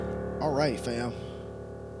All right, fam.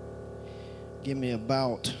 Give me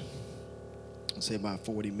about, I'll say about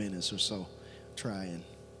 40 minutes or so. Try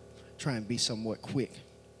and be somewhat quick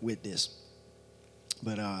with this.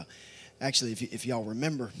 But actually, if y'all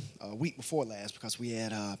remember, a week before last, because we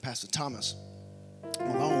had Pastor Thomas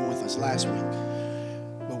along with us last week.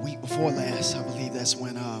 But week before last, I believe that's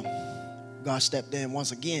when God stepped in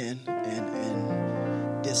once again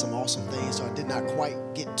and did some awesome things. So I did not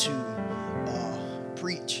quite get to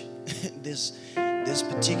preach this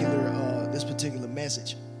particular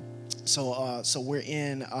message. So we're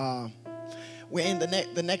in the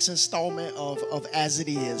next installment of As It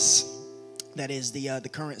Is. That is the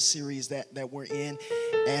current series that we're in.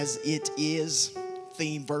 As It Is,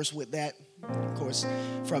 theme verse with that, of course,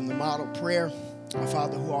 from the model prayer. Our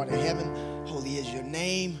Father who art in heaven, holy is your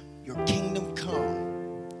name. Your kingdom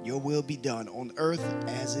come. Your will be done on earth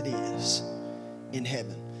as it is in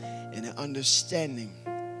heaven. And an understanding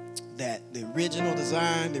that the original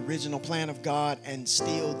design, the original plan of God, and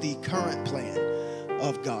still the current plan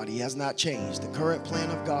of God, He has not changed. The current plan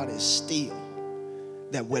of God is still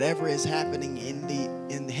that whatever is happening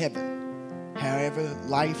in heaven, however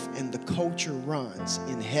life and the culture runs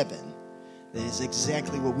in heaven, that is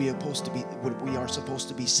exactly what we are supposed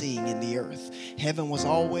to be seeing in the earth. Heaven was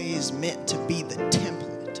always meant to be the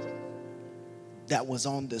template that was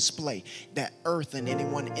on display, that earth and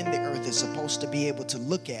anyone in the earth is supposed to be able to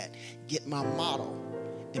look at, get my model,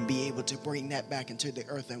 and be able to bring that back into the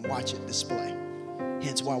earth and watch it display.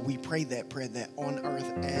 Hence why we pray that prayer, that on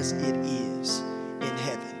earth as it is in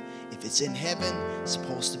heaven. If it's in heaven, it's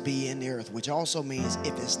supposed to be in the earth, which also means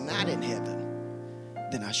if it's not in heaven,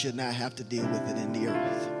 then I should not have to deal with it in the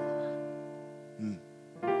earth.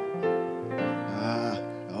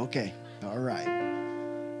 Okay, all right.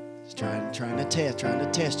 Just trying to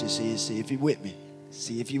test you, see if you're with me.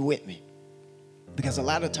 See if you're with me. Because a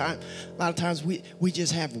lot of times we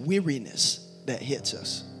just have weariness that hits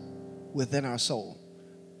us within our soul.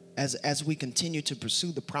 As we continue to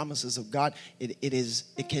pursue the promises of God,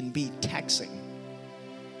 it can be taxing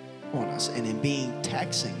on us, and in being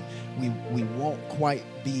taxing, we won't quite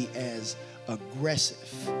be as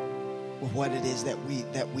aggressive with what it is that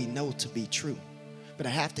we know to be true. But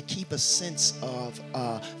I have to keep a sense of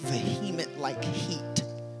vehement like heat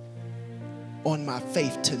on my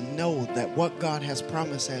faith to know that what God has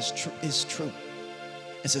promised is true.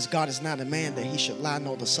 It says God is not a man that He should lie,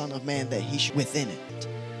 nor the Son of Man that He should within it.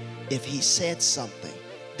 If He said something,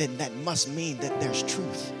 then that must mean that there's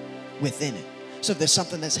truth within it. So if there's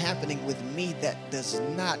something that's happening with me that does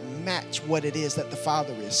not match what it is that the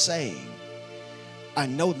Father is saying, I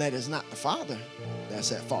know that it's not the Father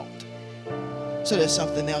that's at fault. So there's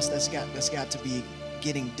something else that's got to be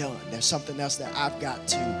getting done. There's something else that I've got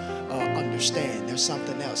to understand. There's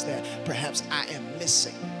something else that perhaps I am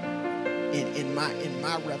missing in my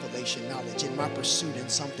revelation knowledge, in my pursuit, in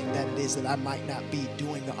something that it is that I might not be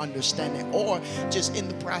doing or understanding, or just in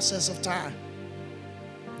the process of time.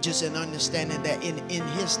 Just in understanding that in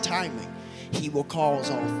His timing, He will cause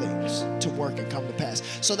all things to work and come to pass.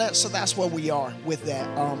 So that's where we are with that.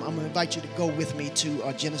 I'm going to invite you to go with me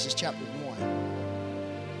to Genesis chapter 1.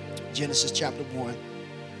 Genesis chapter 1.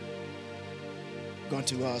 I'm going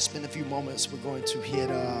to spend a few moments. We're going to hit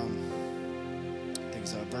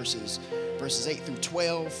verses 8 through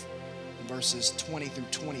 12, verses 20 through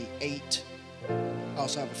 28. I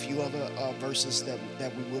also have a few other verses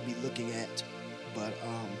that we will be looking at. But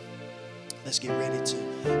let's get ready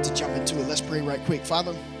to jump into it. Let's pray right quick.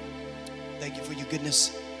 Father, thank you for your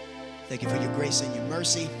goodness. Thank you for your grace and your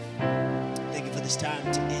mercy. Thank you for this time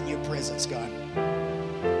in your presence, God.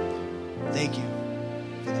 Thank you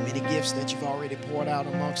for the many gifts that you've already poured out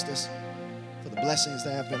amongst us, for the blessings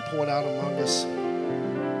that have been poured out among us.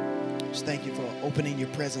 Just thank you for opening your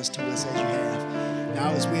presence to us as you have.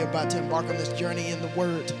 Now as we are about to embark on this journey in the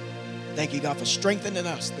Word, thank you, God, for strengthening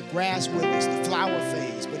us. The grass withers, the flower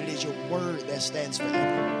fades, but it is your word that stands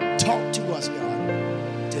forever. Talk to us,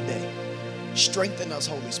 God, today. Strengthen us,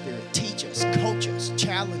 Holy Spirit. Teach us, coach us,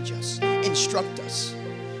 challenge us, instruct us.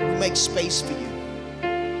 We make space for you.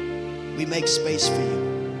 We make space for you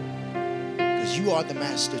because you are the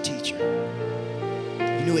master teacher.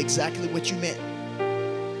 You knew exactly what you meant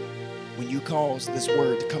when you caused this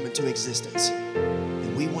word to come into existence.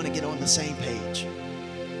 And we want to get on the same page,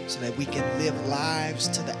 so that we can live lives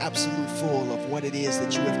to the absolute full of what it is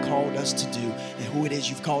that you have called us to do and who it is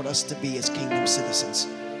you've called us to be as kingdom citizens.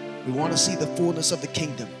 We want to see the fullness of the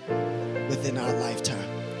kingdom within our lifetime.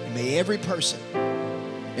 And may every person,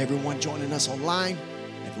 everyone joining us online,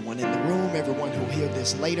 everyone in the room, everyone who will hear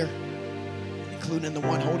this later, including the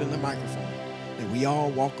one holding the microphone, that we all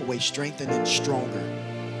walk away strengthened and stronger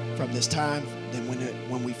from this time than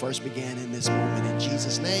when we first began in this moment. In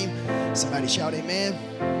Jesus' name, somebody shout amen.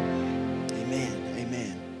 Amen.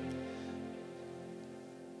 Amen.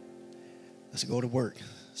 Let's go to work.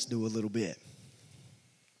 Let's do a little bit.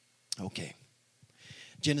 Okay.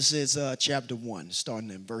 Genesis chapter 1,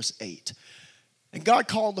 starting in verse 8. And God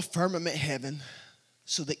called the firmament heaven,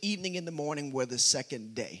 so the evening and the morning were the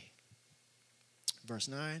second day. Verse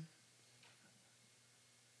 9.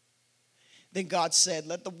 Then God said,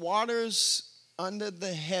 let the waters under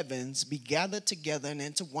the heavens be gathered together and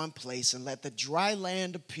into one place, and let the dry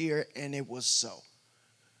land appear, and it was so.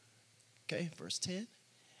 Okay, verse 10.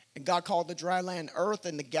 And God called the dry land earth,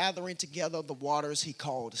 and the gathering together of the waters he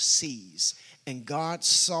called seas. And God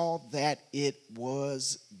saw that it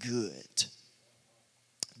was good.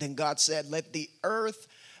 Then God said, let the earth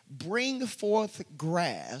bring forth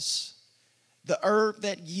grass, the herb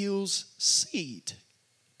that yields seed,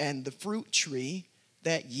 and the fruit tree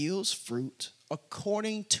that yields fruit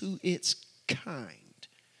according to its kind,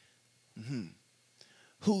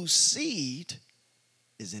 whose seed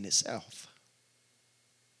is in itself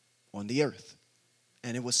on the earth.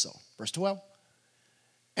 And it was so. Verse 12.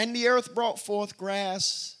 And the earth brought forth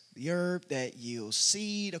grass, the herb that yields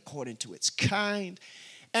seed according to its kind,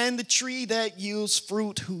 and the tree that yields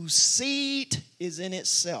fruit, whose seed is in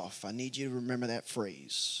itself. I need you to remember that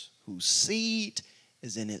phrase. Whose seed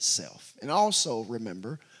is in itself. And also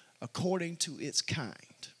remember, according to its kind.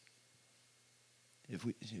 If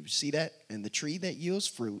you see that? And the tree that yields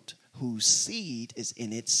fruit, whose seed is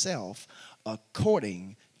in itself,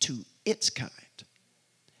 according to its kind.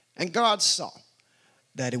 And God saw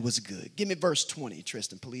that it was good. Give me verse 20,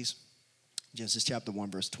 Tristan, please. Genesis chapter 1,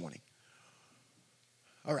 verse 20.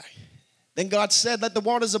 All right. Then God said, let the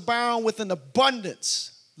waters abound with an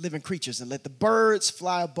abundance, living creatures, and let the birds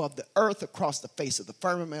fly above the earth across the face of the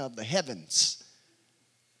firmament of the heavens.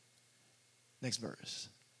 Next verse.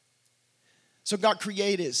 So God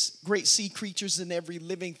created great sea creatures and every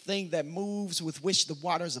living thing that moves, with which the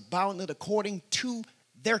waters abounded according to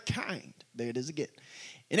their kind. There it is again.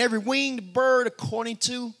 And every winged bird according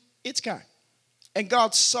to its kind. And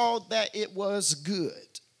God saw that it was good.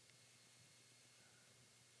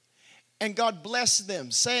 And God blessed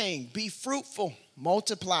them, saying, be fruitful,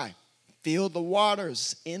 multiply, fill the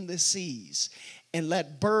waters in the seas, and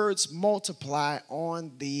let birds multiply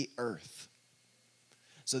on the earth.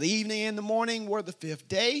 So the evening and the morning were the fifth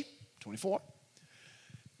day, 24.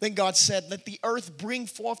 Then God said, let the earth bring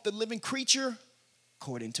forth the living creature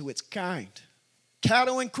according to its kind,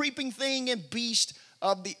 cattle and creeping thing and beast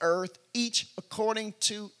of the earth, each according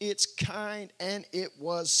to its kind, and it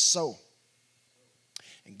was so.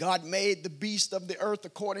 And God made the beast of the earth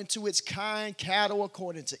according to its kind, cattle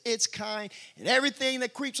according to its kind, and everything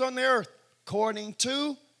that creeps on the earth according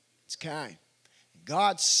to its kind.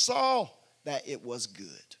 God saw that it was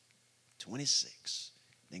good. 26.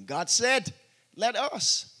 Then God said, let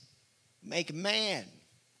us make man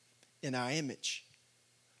in our image,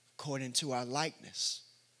 according to our likeness,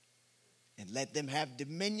 and let them have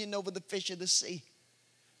dominion over the fish of the sea,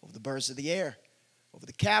 over the birds of the air, over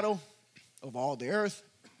the cattle, over all the earth,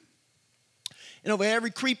 and over every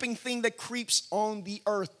creeping thing that creeps on the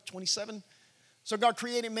earth. 27. So God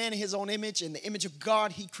created man in his own image. In the image of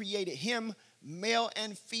God, he created him. Male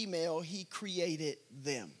and female, he created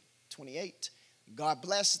them. 28. God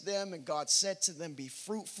blessed them, and God said to them, be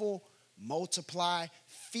fruitful, multiply,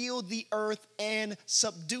 fill the earth, and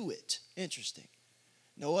subdue it. Interesting.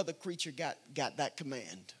 No other creature got that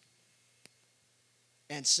command.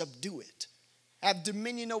 And subdue it. Have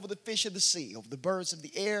dominion over the fish of the sea, over the birds of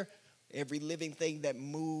the air, every living thing that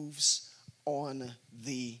moves on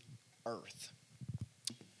the earth.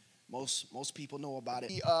 Most people know about it.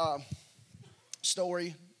 The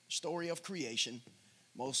story of creation.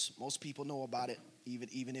 Most people know about it,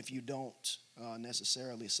 even if you don't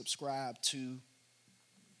necessarily subscribe to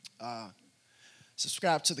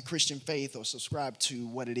the Christian faith, or subscribe to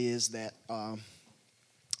what it is that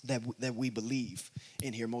we believe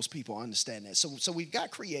in here. Most people understand that. So we've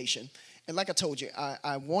got creation. And like I told you,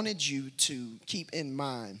 I wanted you to keep in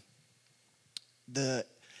mind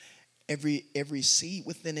every seed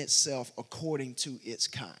within itself according to its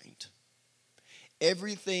kind.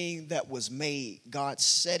 Everything that was made, God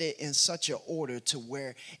set it in such an order to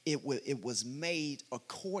where it was made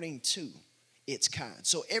according to its kind.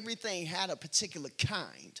 So everything had a particular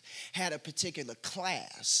kind, had a particular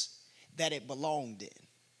class that it belonged in.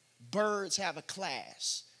 Birds have a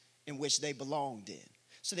class in which they belonged in.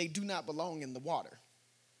 So they do not belong in the water,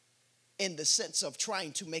 in the sense of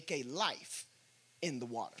trying to make a life in the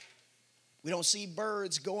water. We don't see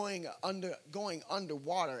birds going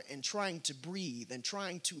underwater and trying to breathe and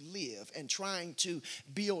trying to live and trying to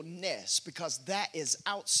build nests, because that is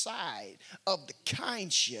outside of the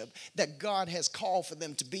kindship that God has called for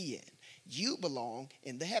them to be in. You belong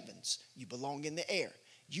in the heavens. You belong in the air.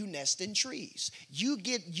 You nest in trees.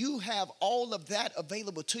 You have all of that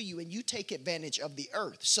available to you, and you take advantage of the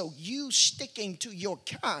earth. So you sticking to your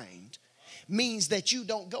kind means that you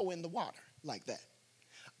don't go in the water like that.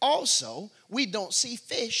 Also, we don't see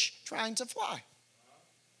fish trying to fly.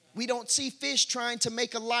 We don't see fish trying to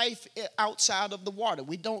make a life outside of the water.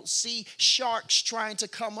 We don't see sharks trying to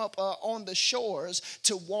come up on the shores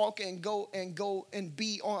to walk and go and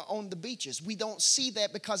be on the beaches. We don't see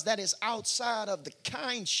that because that is outside of the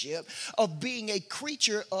kindship of being a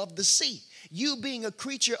creature of the sea. You being a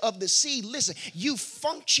creature of the sea, listen, you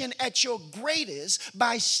function at your greatest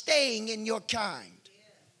by staying in your kind.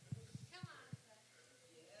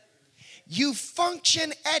 You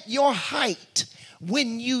function at your height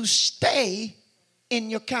when you stay in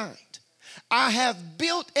your kind. I have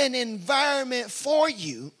built an environment for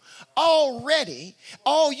you already.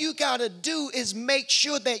 All you got to do is make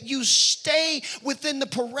sure that you stay within the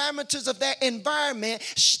parameters of that environment,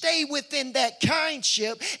 stay within that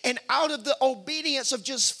kindship, and out of the obedience of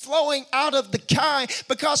just flowing out of the kind,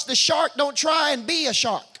 because the shark don't try and be a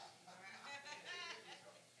shark.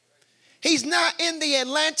 He's not in the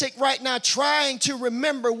Atlantic right now trying to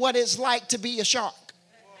remember what it's like to be a shark.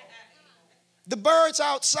 The birds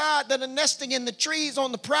outside that are nesting in the trees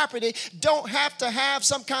on the property don't have to have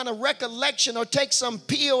some kind of recollection or take some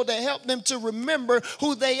pill to help them to remember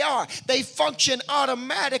who they are. They function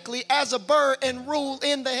automatically as a bird and rule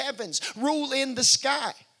in the heavens, rule in the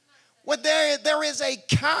sky. Well, there is a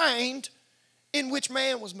kind in which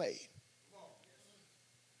man was made.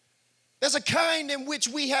 There's a kind in which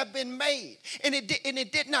we have been made. And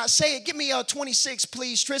it did not say it. Give me 26,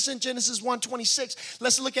 please, Tristan. Genesis 1:26.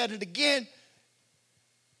 Let's look at it again.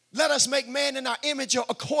 Let us make man in our image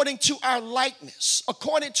according to our likeness.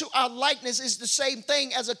 According to our likeness is the same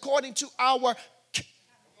thing as according to our.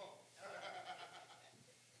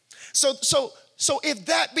 So if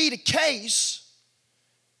that be the case,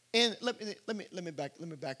 and let me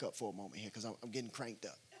back up for a moment here, because I'm getting cranked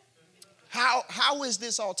up. How is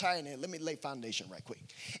this all tying in? Let me lay foundation right quick.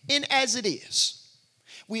 In as it is,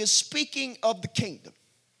 we are speaking of the kingdom.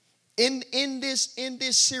 In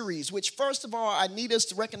this series, which first of all, I need us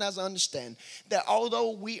to recognize and understand that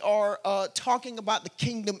although we are talking about the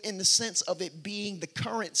kingdom in the sense of it being the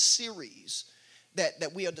current series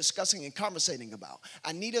that we are discussing and conversating about,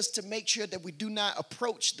 I need us to make sure that we do not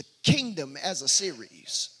approach the kingdom as a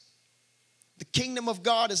series. The kingdom of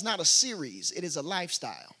God is not a series, it is a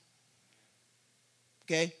lifestyle.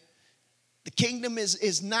 Okay? The kingdom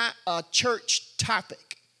is not a church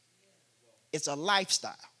topic. It's a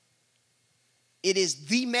lifestyle. It is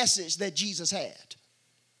the message that Jesus had.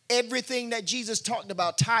 Everything that Jesus talked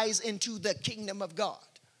about ties into the kingdom of God.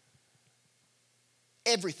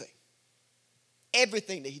 Everything.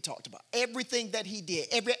 Everything that he talked about, everything that he did,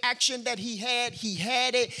 every action that he had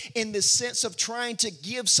it in the sense of trying to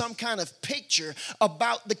give some kind of picture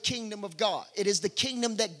about the kingdom of God. It is the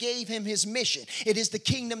kingdom that gave him his mission. It is the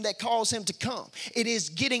kingdom that calls him to come. It is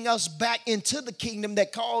getting us back into the kingdom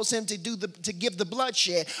that calls him to give the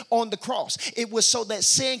bloodshed on the cross. It was so that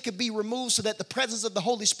sin could be removed, so that the presence of the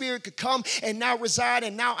Holy Spirit could come and now reside,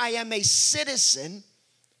 and now I am a citizen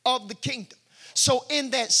of the kingdom. So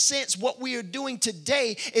in that sense, what we are doing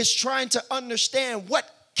today is trying to understand what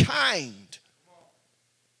kind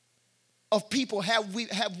of people have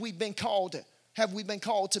we been called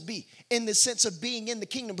to be, in the sense of being in the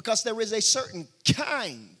kingdom, because there is a certain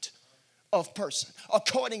kind of person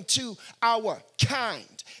according to our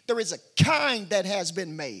kind. There is a kind that has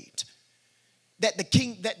been made that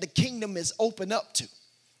the kingdom is open up to.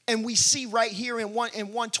 And we see right here in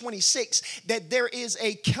 126 that there is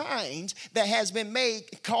a kind that has been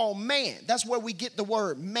made called man. That's where we get the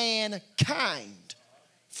word mankind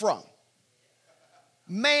from.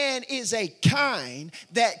 Man is a kind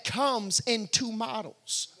that comes in two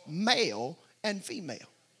models, male and female.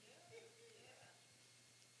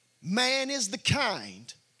 Man is the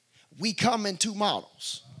kind, we come in two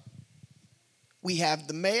models. We have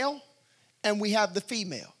the male and we have the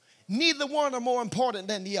female. Neither one are more important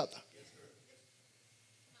than the other.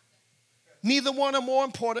 Neither one are more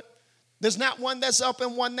important. There's not one that's up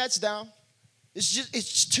and one that's down.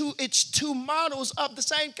 It's two models of the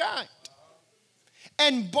same kind.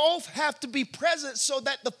 And both have to be present so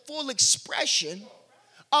that the full expression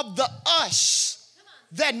of the us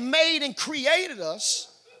that made and created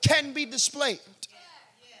us can be displayed.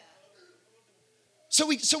 So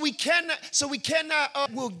we cannot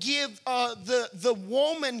will give the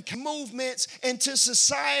woman movements into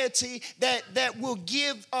society that will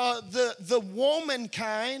give the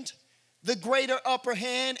womankind the greater upper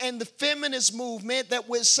hand, and the feminist movement that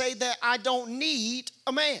would say that I don't need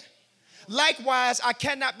a man. Likewise, I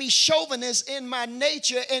cannot be chauvinist in my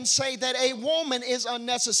nature and say that a woman is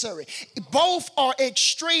unnecessary. Both are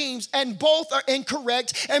extremes, and both are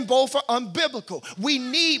incorrect, and both are unbiblical. We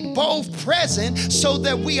need both present so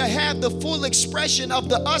that we have the full expression of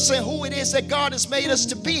the us and who it is that God has made us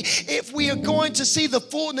to be, if we are going to see the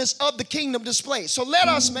fullness of the kingdom displayed. So let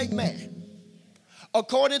us make man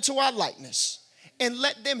according to our likeness, and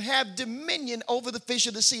let them have dominion over the fish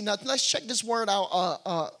of the sea. Now, let's check this word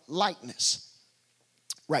out, likeness,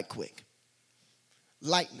 right quick.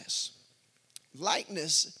 Likeness.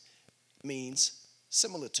 Likeness means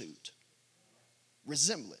similitude,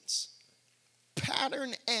 resemblance,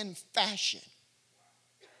 pattern and fashion.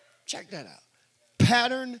 Check that out.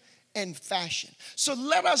 Pattern and fashion. So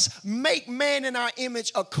let us make man in our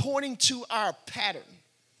image according to our pattern,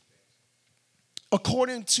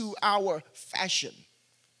 according to our fashion.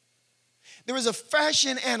 There is a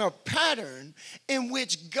fashion and a pattern in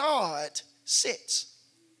which God sits.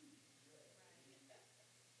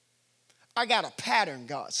 I got a pattern,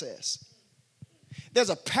 God says. There's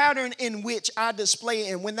a pattern in which I display,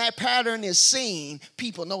 and when that pattern is seen,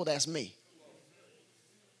 people know that's me.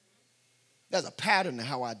 There's a pattern to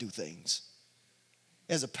how I do things.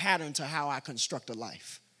 There's a pattern to how I construct a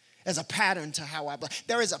life. There's a pattern to how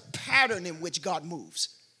there is a pattern in which God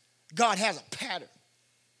moves. God has a pattern.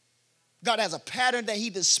 God has a pattern that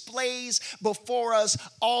he displays before us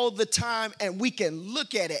all the time, and we can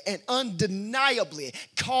look at it and undeniably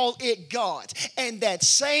call it God. And that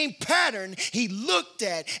same pattern he looked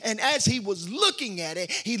at, and as he was looking at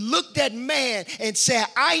it, he looked at man and said,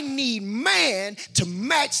 I need man to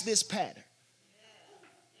match this pattern.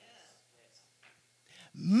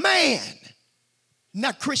 Man,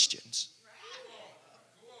 not Christians.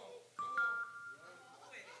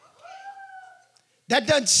 That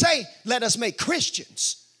doesn't say, let us make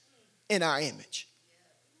Christians in our image.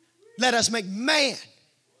 Let us make man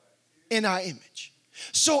in our image.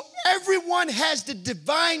 So everyone has the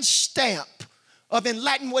divine stamp of, in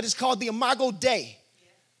Latin, what is called the imago Dei,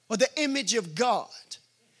 or the image of God,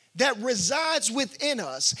 that resides within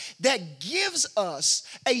us, that gives us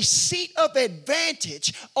a seat of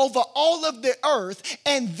advantage over all of the earth,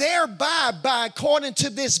 and thereby, according to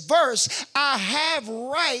this verse, I have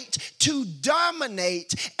right to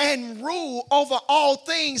dominate and rule over all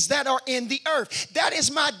things that are in the earth. That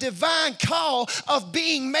is my divine call of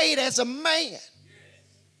being made as a man.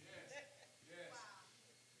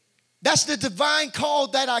 That's the divine call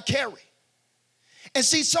that I carry. And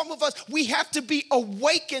see, some of us, we have to be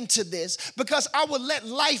awakened to this, because I will let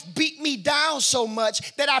life beat me down so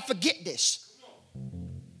much that I forget this.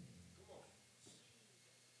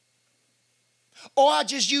 Or I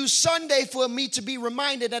just use Sunday for me to be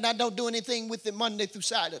reminded that I don't do anything with it Monday through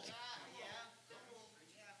Saturday.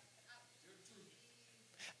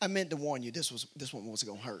 I meant to warn you, this one was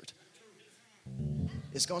going to hurt.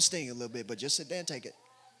 It's going to sting a little bit, but just sit there and take it.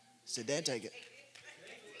 Sit there and take it.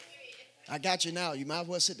 I got you now. You might as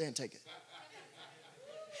well sit there and take it.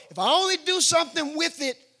 If I only do something with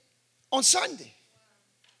it on Sunday,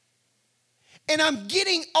 and I'm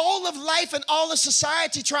getting all of life and all of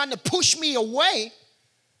society trying to push me away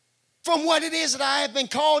from what it is that I have been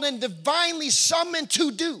called and divinely summoned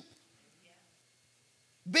to do,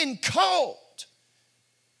 been called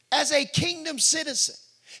as a kingdom citizen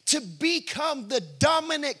to become the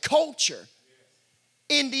dominant culture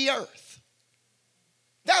in the earth.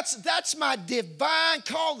 That's my divine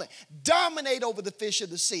calling. Dominate over the fish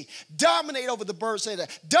of the sea. Dominate over the birds of the air.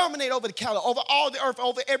 Dominate over the cattle, over all the earth,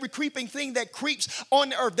 over every creeping thing that creeps on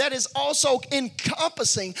the earth. That is also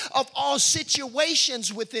encompassing of all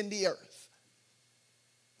situations within the earth.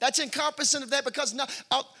 That's encompassing of that, because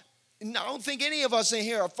I don't think any of us in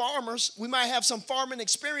here are farmers. We might have some farming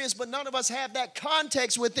experience, but none of us have that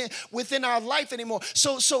context within our life anymore.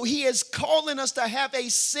 So he is calling us to have a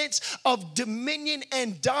sense of dominion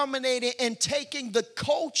and dominating and taking the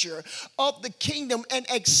culture of the kingdom and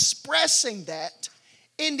expressing that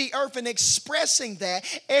in the earth, and expressing that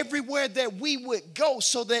everywhere that we would go,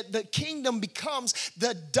 so that the kingdom becomes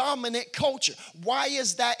the dominant culture. Why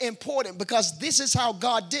is that important? Because this is how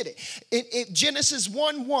God did it. In Genesis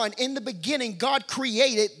 1:1, in the beginning, God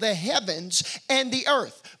created the heavens and the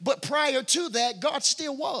earth. But prior to that, God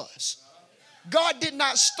still was. God did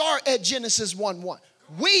not start at Genesis 1:1.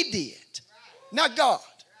 We did, not God.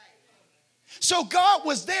 So God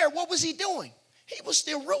was there. What was he doing? He was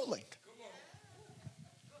still ruling.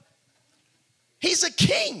 He's a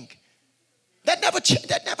king. That never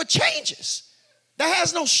changes. That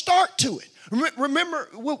has no start to it. Remember,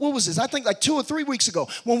 what was this? I think like 2 or 3 weeks ago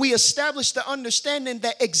when we established the understanding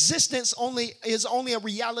that existence is only a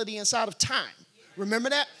reality inside of time. Remember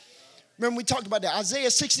that? Remember we talked about that.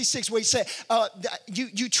 Isaiah 66 where he said,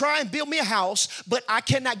 you try and build me a house, but I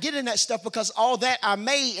cannot get in that stuff because all that I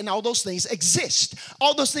made and all those things exist.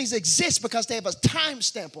 All those things exist because they have a time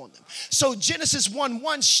stamp on them. So Genesis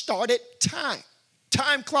 1:1 started time.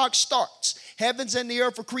 Time clock starts. Heavens and the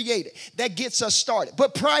earth were created. That gets us started.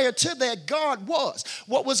 But prior to that, God was.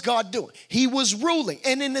 What was God doing? He was ruling.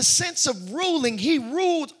 And in the sense of ruling, he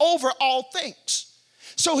ruled over all things.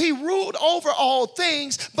 So he ruled over all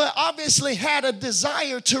things, but obviously had a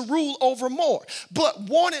desire to rule over more, but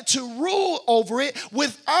wanted to rule over it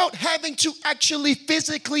without having to actually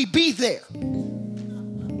physically be there.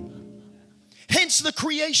 Hence the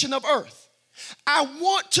creation of earth. I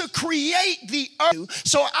want to create the earth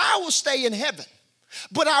so I will stay in heaven,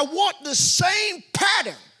 but I want the same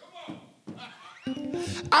pattern.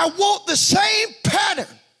 I want the same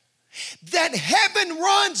pattern that heaven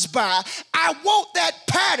runs by. I want that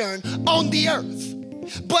pattern on the earth,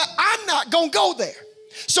 but I'm not going to go there.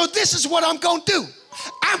 So this is what I'm going to do.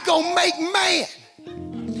 I'm going to make man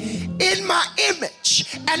in my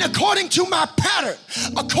image and according to my pattern,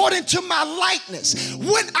 according to my likeness.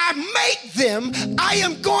 When I make them, I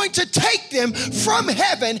am going to take them from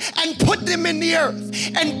heaven and put them in the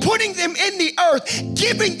earth. And putting them in the earth,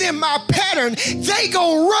 giving them my pattern, they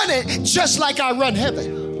gonna run it just like I run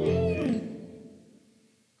heaven.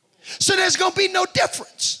 So there's gonna be no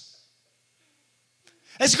difference.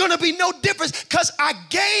 There's gonna be no difference because I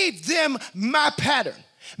gave them my pattern,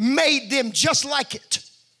 made them just like it.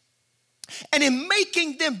 And in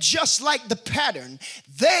making them just like the pattern,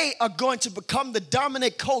 they are going to become the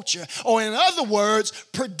dominant culture, or in other words,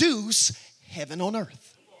 produce heaven on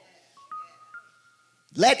earth.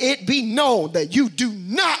 Let it be known that you do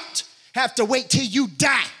not have to wait till you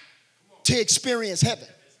die to experience heaven.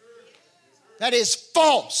 That is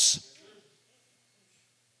false.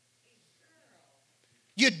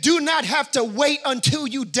 You do not have to wait until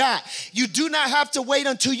you die. You do not have to wait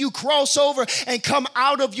until you cross over and come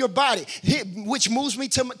out of your body. Which moves me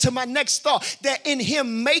to my next thought. That in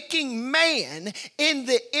him making man in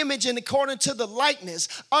the image and according to the likeness,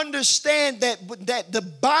 understand that the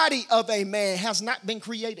body of a man has not been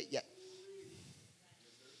created yet.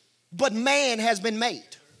 But man has been made.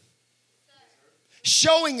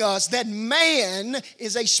 Showing us that man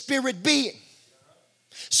is a spirit being.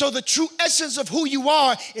 So the true essence of who you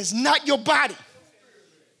are is not your body.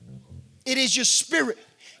 It is your spirit.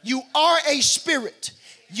 You are a spirit.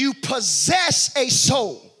 You possess a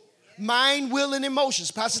soul. Mind, will, and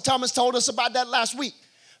emotions. Pastor Thomas told us about that last week.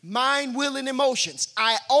 Mind, will, and emotions.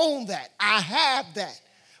 I own that. I have that.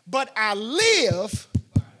 But I live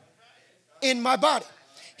in my body.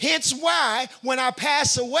 Hence why when I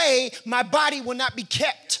pass away, my body will not be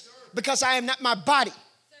kept because I am not my body.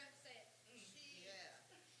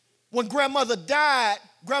 When grandmother died,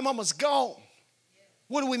 grandmama's gone.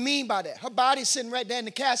 What do we mean by that? Her body's sitting right there in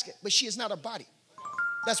the casket, but she is not a body.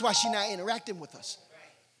 That's why she's not interacting with us.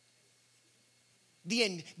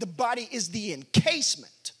 The body is the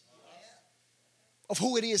encasement of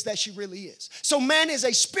who it is that she really is. So man is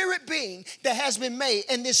a spirit being that has been made,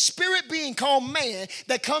 and this spirit being called man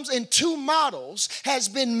that comes in two models has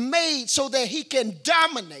been made so that he can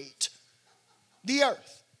dominate the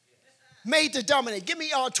earth. Made to dominate. Give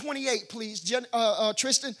me 28, please,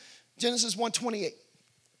 Tristan. Genesis 1:28.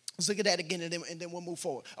 Let's look at that again, and then we'll move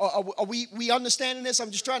forward. Are we understanding this?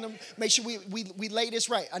 I'm just trying to make sure we lay this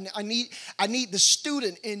right. I need the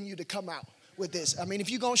student in you to come out with this. I mean,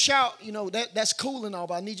 if you're gonna shout, that's cool and all,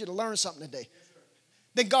 but I need you to learn something today.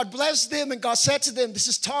 Then God blessed them, and God said to them, this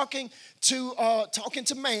is talking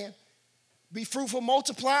to man. Be fruitful,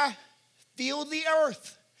 multiply, fill the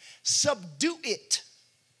earth, subdue it.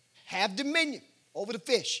 Have dominion over the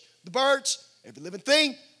fish, the birds, every living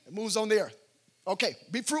thing that moves on the earth. Okay,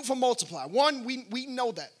 be fruitful, multiply. One, we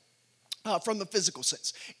know that from the physical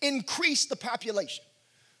sense. Increase the population.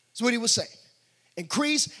 That's what he was saying.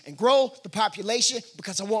 Increase and grow the population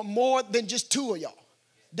because I want more than just 2 of y'all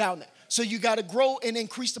down there. So you got to grow and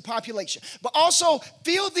increase the population. But also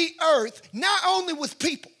fill the earth not only with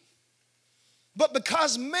people, but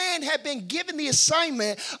because man had been given the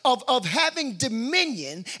assignment of having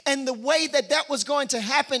dominion, and the way that was going to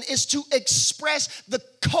happen is to express the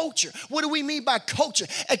culture. What do we mean by culture?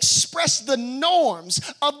 Express the norms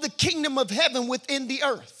of the kingdom of heaven within the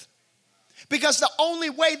earth. Because the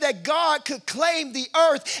only way that God could claim the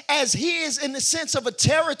earth as his in the sense of a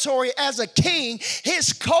territory as a king,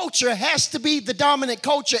 his culture has to be the dominant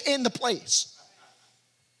culture in the place.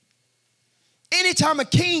 Anytime a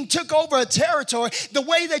king took over a territory, the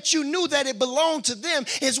way that you knew that it belonged to them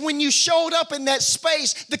is when you showed up in that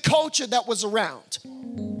space, the culture that was around.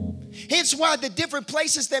 Hence why the different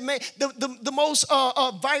places that made the most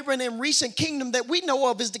vibrant and recent kingdom that we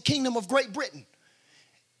know of is the kingdom of Great Britain.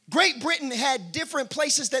 Great Britain had different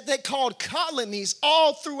places that they called colonies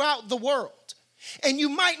all throughout the world. And you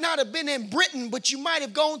might not have been in Britain, but you might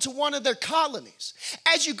have gone to one of their colonies.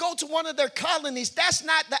 As you go to one of their colonies, that's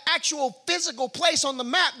not the actual physical place on the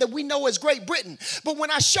map that we know as Great Britain. But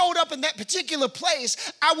when I showed up in that particular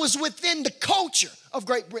place, I was within the culture of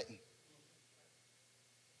Great Britain.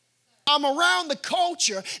 I'm around the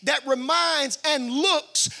culture that reminds and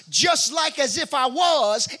looks just like as if I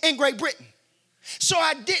was in Great Britain. So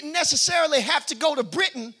I didn't necessarily have to go to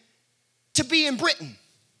Britain to be in Britain.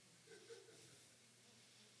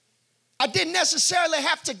 I didn't necessarily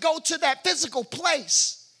have to go to that physical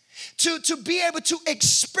place to be able to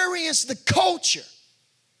experience the culture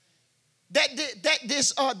that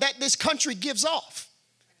this country gives off.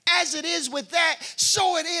 As it is with that,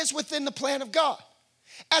 so it is within the plan of God.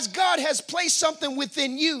 As God has placed something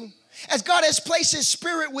within you, as God has placed his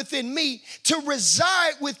spirit within me to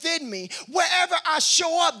reside within me, wherever I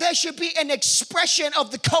show up, there should be an expression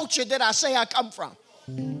of the culture that I say I come from.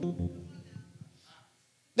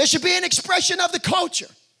 There should be an expression of the culture,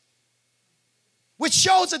 which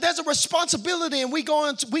shows that there's a responsibility, and we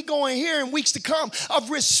going here in weeks to come, of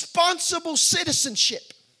responsible citizenship.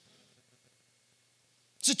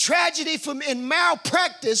 It's a tragedy and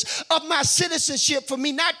malpractice of my citizenship for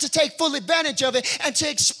me not to take full advantage of it and to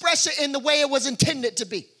express it in the way it was intended to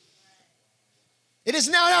be. It is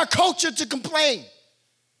not our culture to complain.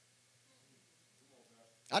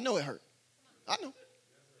 I know it hurt. I know.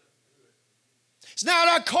 It's not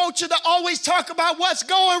our culture to always talk about what's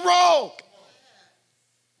going wrong.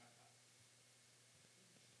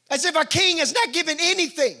 As if our king has not given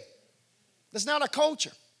anything. That's not our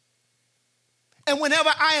culture. And whenever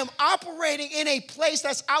I am operating in a place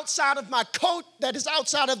that's outside of my that is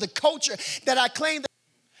outside of the culture that I claim,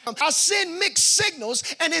 I send mixed signals,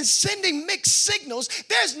 and in sending mixed signals,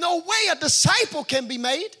 there's no way a disciple can be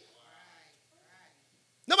made.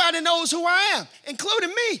 Nobody knows who I am, including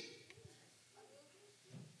me.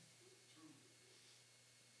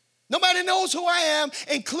 Nobody knows who I am,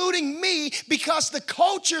 including me, because the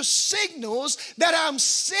culture signals that I'm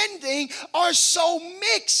sending are so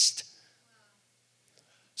mixed.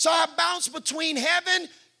 So I bounce between heaven,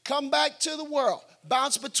 come back to the world.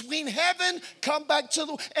 Bounce between heaven, come back to the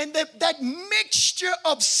world. And that mixture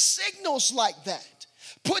of signals like that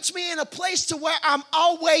puts me in a place to where I'm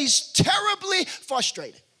always terribly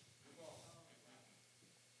frustrated.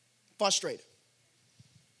 Frustrated.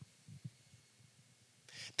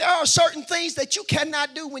 There are certain things that you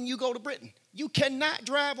cannot do when you go to Britain. You cannot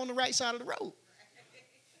drive on the right side of the road.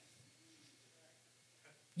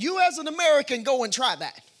 You as an American, go and try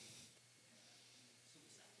that.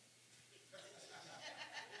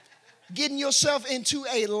 Getting yourself into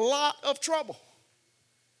a lot of trouble.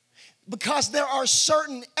 Because there are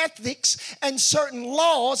certain ethics and certain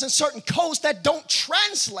laws and certain codes that don't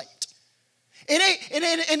translate. And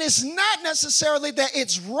it's not necessarily that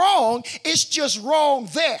it's wrong, it's just wrong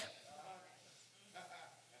there.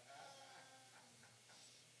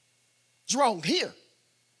 It's wrong here.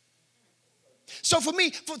 So for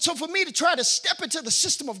me to try to step into the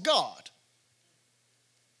system of God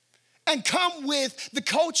and come with the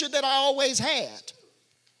culture that I always had,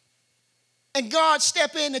 and God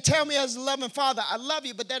step in and tell me as a loving father, I love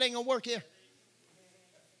you, but that ain't gonna work here.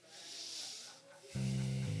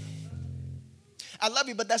 I love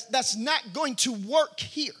you, but that's not going to work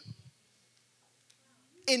here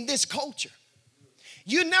in this culture.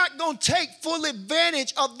 You're not going to take full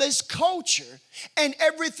advantage of this culture and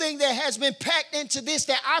everything that has been packed into this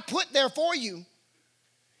that I put there for you.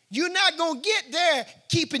 You're not going to get there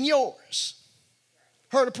keeping yours.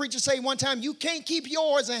 Heard a preacher say one time, you can't keep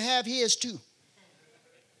yours and have his too.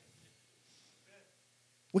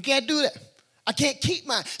 We can't do that. I can't keep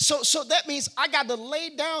mine. So that means I got to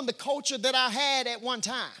lay down the culture that I had at one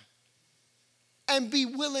time and be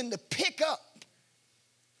willing to pick up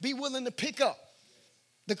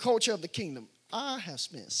the culture of the kingdom. I have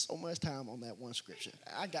spent so much time on that one scripture.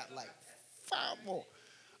 I got like 5 more.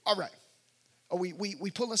 All right. Are we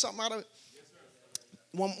pulling something out of it?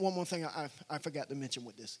 One more thing I forgot to mention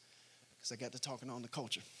with this, because I got to talking on the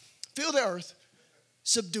culture. Fill the earth,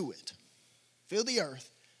 subdue it. Fill the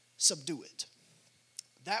earth, subdue it.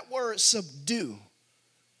 That word subdue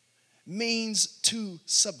means to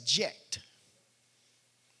subject.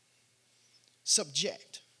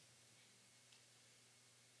 Subject.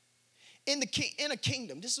 In a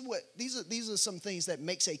kingdom, these are some things that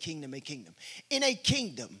makes a kingdom a kingdom. In a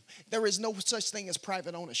kingdom, there is no such thing as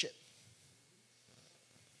private ownership.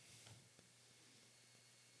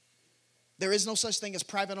 There is no such thing as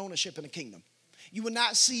private ownership in a kingdom. You will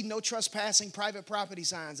not see no trespassing private property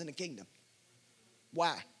signs in the kingdom.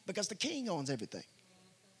 Why? Because the king owns everything.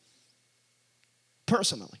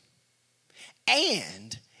 Personally.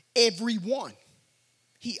 And everyone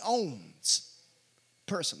he owns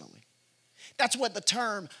personally. That's where the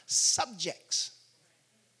term subjects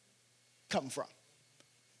come from.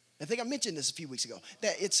 I think I mentioned this a few weeks ago.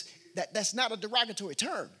 That's not a derogatory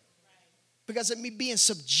term. Because it being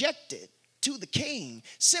subjected to the king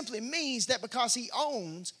simply means that because he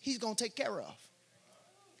owns, he's going to take care of.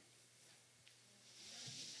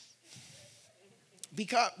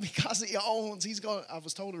 Because he owns, I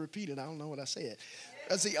was told to repeat it. I don't know what I said.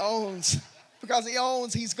 Because he owns,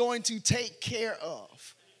 he's going to take care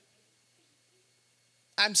of.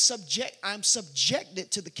 I'm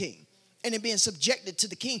subjected to the king. And in being subjected to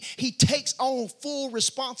the king, he takes on full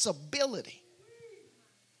responsibility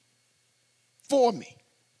for me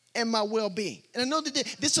and my well-being. And I know that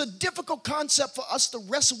this is a difficult concept for us to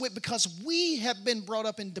wrestle with because we have been brought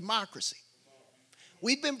up in democracy.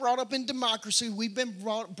 We've been brought up in democracy. We've been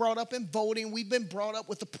brought up in voting. We've been brought up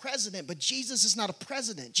with a president. But Jesus is not a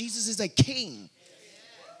president. Jesus is a king.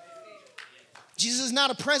 Jesus is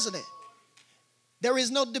not a president. There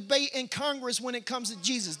is no debate in Congress when it comes to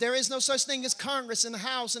Jesus. There is no such thing as Congress in the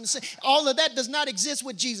House and the Senate. All of that does not exist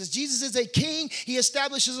with Jesus. Jesus is a king. He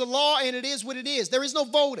establishes a law, and it is what it is. There is no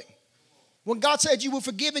voting. When God said you were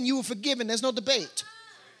forgiven, you were forgiven. There's no debate.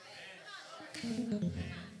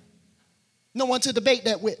 No one to debate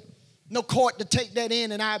that with. No court to take that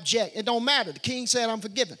in and I object. It don't matter. The king said I'm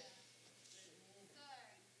forgiven.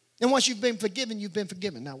 And once you've been forgiven, you've been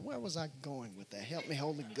forgiven. Now, where was I going with that? Help me,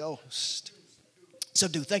 Holy Ghost.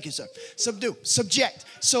 Subdue. Thank you, sir. Subdue. Subject.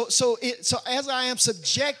 So as I am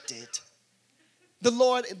subjected, the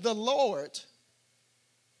Lord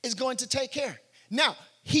is going to take care. Now,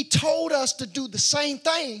 he told us to do the same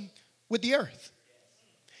thing with the earth.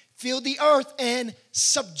 Fill the earth and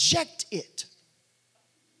subject it.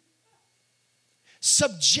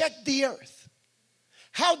 Subject the earth.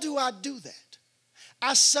 How do I do that?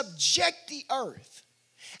 I subject the earth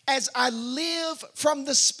as I live from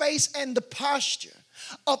the space and the posture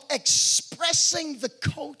of expressing the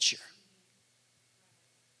culture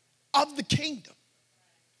of the kingdom.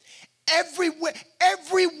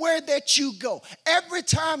 Everywhere that you go, every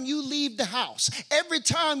time you leave the house, every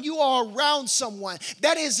time you are around someone,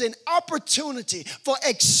 that is an opportunity for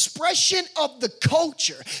expression of the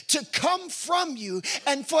culture to come from you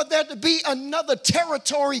and for there to be another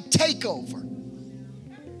territory takeover.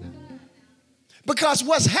 Because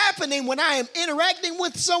what's happening when I am interacting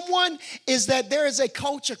with someone is that there is a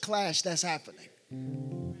culture clash that's happening.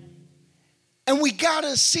 And we got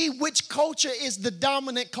to see which culture is the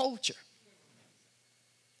dominant culture.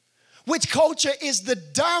 Which culture is the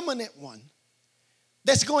dominant one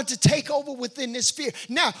that's going to take over within this sphere.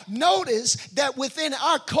 Now, notice that within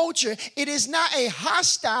our culture, it is not a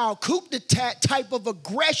hostile coup d'etat type of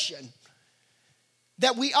aggression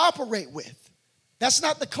that we operate with. That's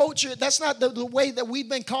not the culture. That's not the way that we've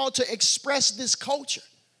been called to express this culture.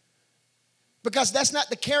 Because that's not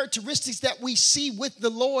the characteristics that we see with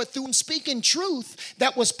the Lord through him speaking truth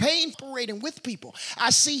that was painful operating with people. I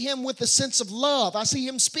see him with a sense of love. I see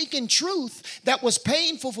him speaking truth that was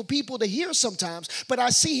painful for people to hear sometimes. But I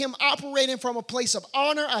see him operating from a place of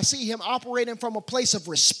honor. I see him operating from a place of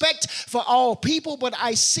respect for all people. But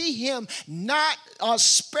I see him not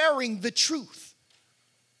sparing the truth,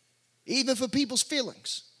 even for people's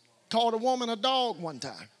feelings. Called a woman a dog one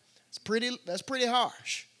time. That's pretty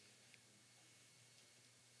harsh.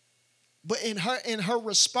 But in her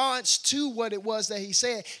response to what it was that he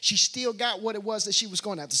said, she still got what it was that she was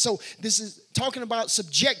going after. So this is talking about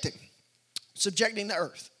subjecting the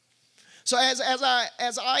earth. So as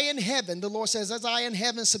I in heaven, the Lord says, as I in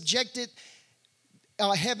heaven subjected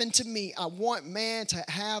heaven to me, I want man to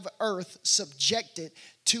have earth subjected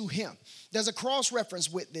to him. There's a cross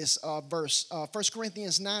reference with this verse, 1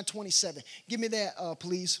 Corinthians 9:27. Give me that,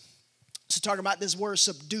 please. So talking about this word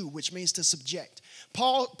subdue, which means to subject.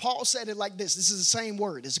 Paul said it like this. This is the same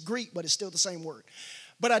word. It's Greek, but it's still the same word.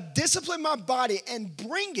 But I discipline my body and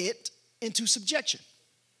bring it into subjection,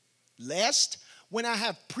 lest when I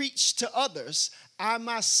have preached to others, I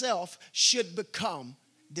myself should become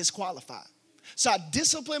disqualified. So I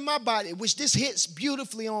discipline my body, which this hits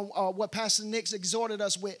beautifully on what Pastor Nick exhorted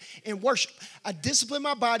us with in worship. I discipline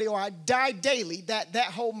my body, or I die daily, that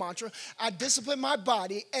whole mantra. I discipline my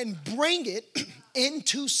body and bring it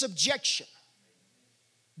into subjection.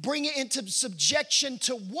 Bring it into subjection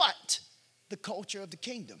to what? The culture of the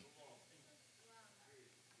kingdom.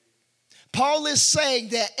 Paul is saying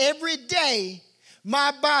that every day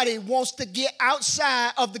my body wants to get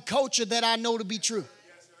outside of the culture that I know to be true.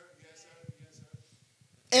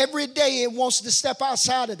 Every day it wants to step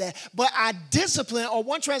outside of that. But I discipline, or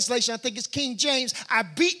one translation, I think it's King James, I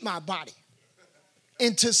beat my body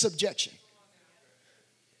into subjection.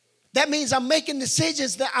 That means I'm making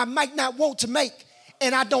decisions that I might not want to make,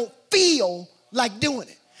 and I don't feel like doing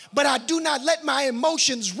it. But I do not let my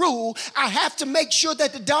emotions rule. I have to make sure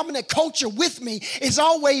that the dominant culture with me is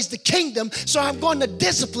always the kingdom. So I'm going to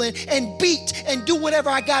discipline and beat and do whatever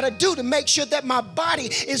I got to do to make sure that my body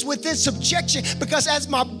is within subjection. Because as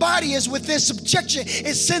my body is within subjection,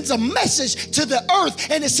 it sends a message to the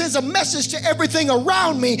earth, and it sends a message to everything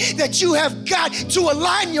around me that you have got to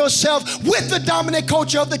align yourself with the dominant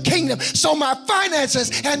culture of the kingdom. So my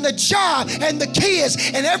finances and the job and the kids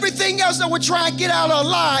and everything else that we're trying to get out of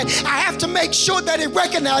line, I have to make sure that it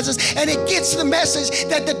recognizes and it gets the message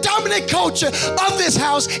that the dominant culture of this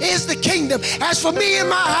house is the kingdom. As for me and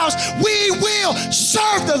my house, we will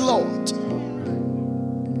serve the Lord.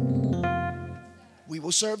 We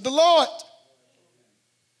will serve the Lord.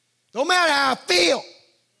 No matter how I feel.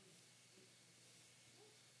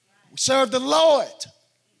 We serve the Lord.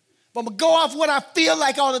 If I'm going to go off what I feel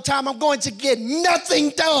like all the time, I'm going to get nothing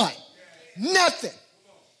done. Nothing.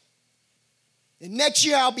 And next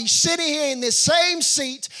year I'll be sitting here in this same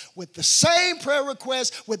seat with the same prayer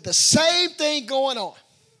request, with the same thing going on.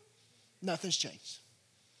 Nothing's changed.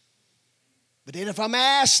 But then if I'm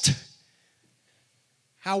asked,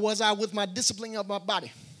 how was I with my disciplining of my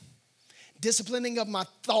body? Disciplining of my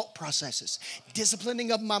thought processes,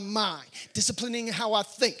 disciplining of my mind, disciplining how I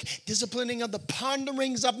think, disciplining of the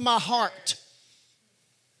ponderings of my heart.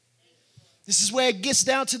 This is where it gets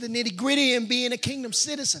down to the nitty-gritty and being a kingdom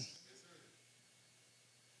citizen.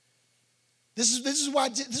 This is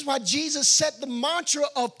why Jesus set the mantra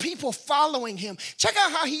of people following him. Check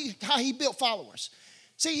out how he built followers.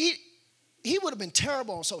 See, he would have been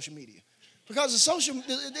terrible on social media. Because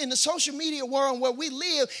in the social media world where we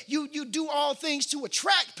live, you do all things to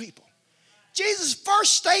attract people. Jesus'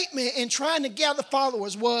 first statement in trying to gather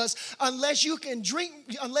followers was, unless you can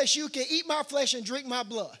eat my flesh and drink my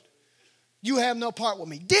blood, you have no part with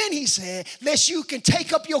me. Then he said, unless you can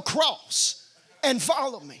take up your cross and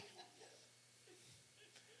follow me.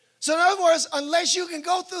 So in other words, unless you can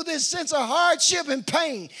go through this sense of hardship and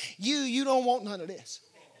pain, you don't want none of this.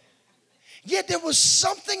 Yet there was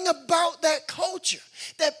something about that culture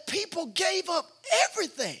that people gave up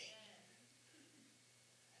everything,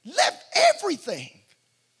 left everything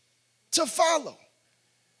to follow,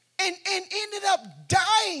 and ended up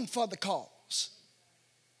dying for the cause.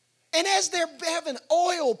 And as they're having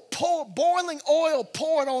boiling oil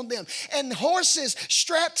poured on them, and horses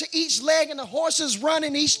strapped to each leg, and the horses run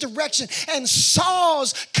in each direction, and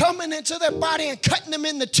saws coming into their body and cutting them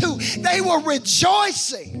into two, they were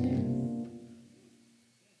rejoicing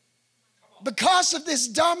because of this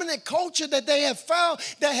dominant culture that they have found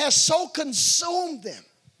that has so consumed them.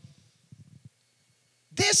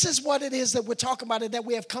 This is what it is that we're talking about and that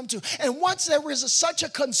we have come to. And once there is such a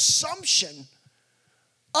consumption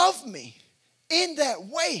of me in that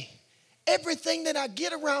way, everything that I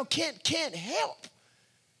get around can't help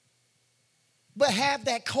but have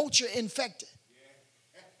that culture infected.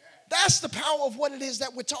 That's the power of what it is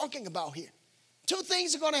that we're talking about here. Two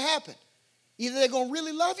things are going to happen. Either they're going to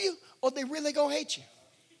really love you or they're really going to hate you.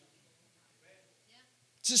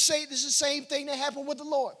 To say this is the same thing that happened with the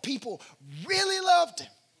Lord. People really loved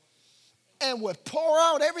him and would pour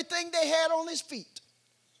out everything they had on his feet,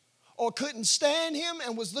 or couldn't stand him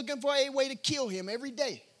and was looking for a way to kill him every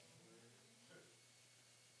day.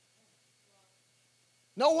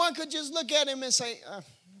 No one could just look at him and say,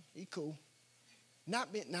 he cool.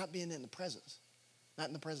 Not being in the presence. Not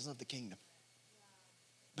in the presence of the kingdom.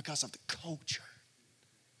 Because of the culture.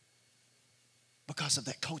 Because of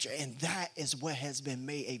that culture. And that is what has been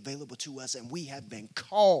made available to us. And we have been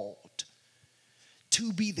called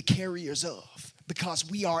to be the carriers of. Because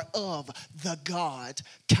we are of the God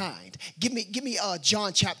kind. Give me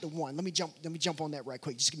John chapter 1. Let me jump on that right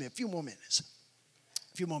quick. Just give me a few more minutes.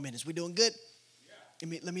 A few more minutes. We doing good?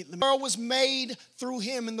 Yeah. Let me. The world was made through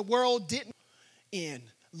him, and the world didn't. In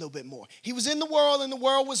a little bit more. He was in the world, and the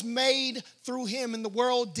world was made through him, and the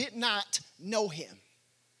world did not know him.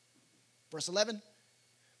 Verse 11.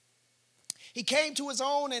 He came to his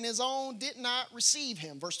own, and his own did not receive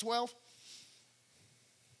him. Verse 12.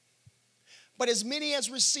 But as many as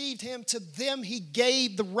received him, to them he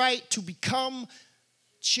gave the right to become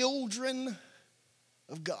children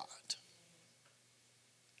of God.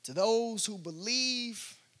 To those who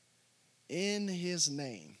believe in his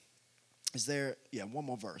name. Is there, one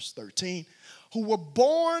more verse, 13. Who were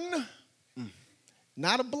born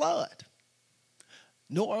not of blood,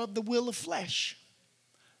 nor of the will of flesh,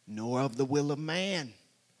 nor of the will of man,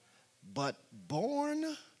 but born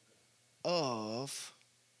of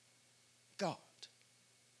God.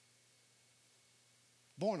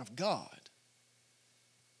 Born of God.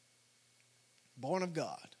 Born of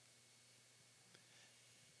God.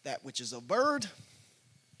 That which is a bird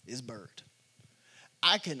is bird.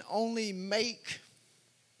 I can only make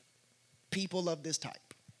people of this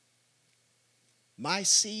type. My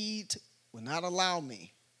seed will not allow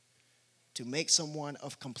me to make someone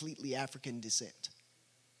of completely African descent.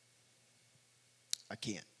 I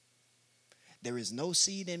can't. There is no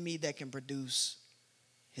seed in me that can produce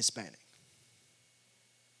Hispanic.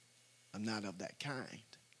 I'm not of that kind.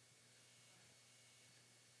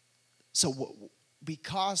 So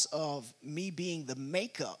because of me being the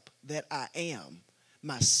makeup that I am,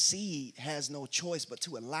 my seed has no choice but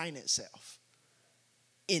to align itself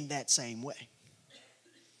in that same way.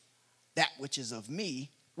 That which is of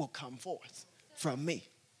me will come forth from me.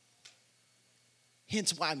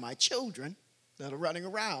 Hence why my children that are running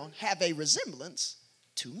around have a resemblance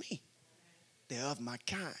to me. They're of my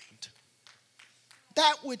kind.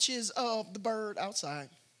 That which is of the bird outside,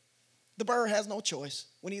 the bird has no choice.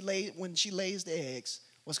 When she lays the eggs,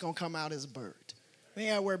 what's going to come out is a bird. We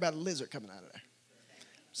ain't got to worry about a lizard coming out of there.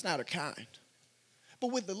 It's not her kind.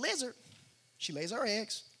 But with the lizard, she lays her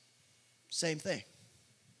eggs, same thing.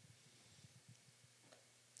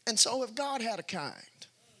 And so if God had a kind,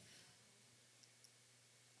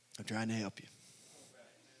 I'm trying to help you.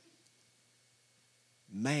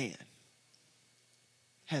 Man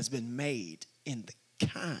has been made in the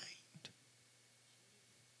kind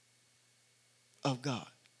of God.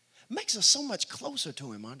 Makes us so much closer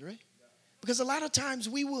to him, Andre. Because a lot of times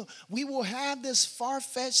we will have this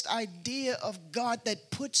far-fetched idea of God that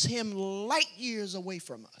puts him light years away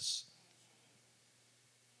from us.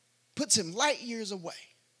 Puts him light years away.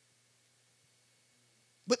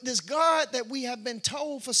 But this God that we have been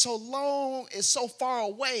told for so long is so far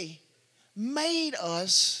away, made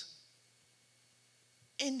us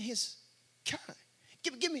in his kind.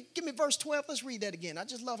 Give me verse 12. Let's read that again. I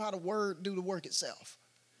just love how the word do the work itself.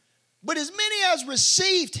 But as many as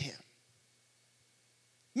received him,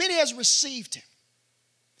 many as received him,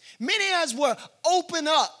 many as were opened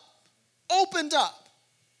up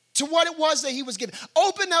to what it was that he was given,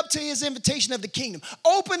 opened up to his invitation of the kingdom,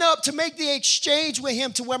 opened up to make the exchange with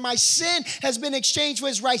him to where my sin has been exchanged for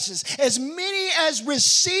his righteousness. As many as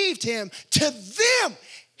received him, to them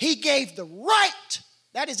he gave the right.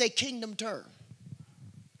 That is a kingdom term.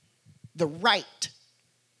 The right.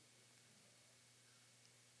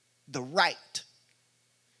 The right.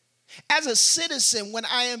 As a citizen, when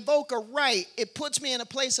I invoke a right, it puts me in a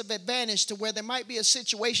place of advantage to where there might be a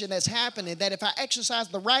situation that's happening that if I exercise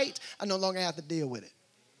the right, I no longer have to deal with it.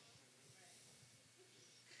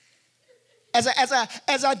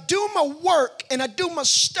 As I do my work and I do my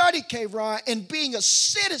study, K-Ron, and being a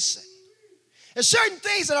citizen, there's certain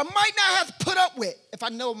things that I might not have to put up with if I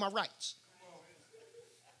know my rights.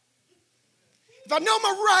 If I know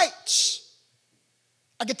my rights,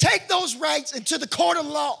 I can take those rights into the court of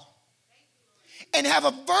law and have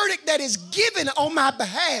a verdict that is given on my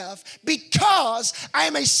behalf because I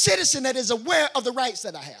am a citizen that is aware of the rights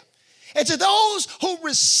that I have. And to those who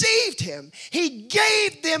received him, he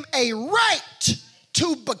gave them a right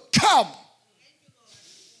to become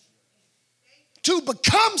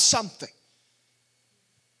something.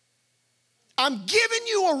 I'm giving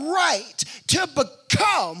you a right to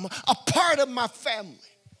become a part of my family.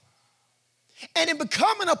 And in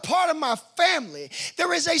becoming a part of my family,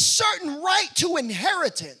 there is a certain right to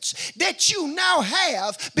inheritance that you now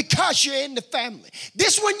have because you're in the family.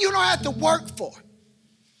 This one you don't have to work for.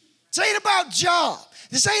 This ain't about job.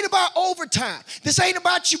 This ain't about overtime. This ain't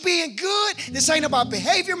about you being good. This ain't about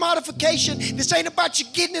behavior modification. This ain't about you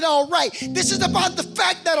getting it all right. This is about the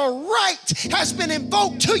fact that a right has been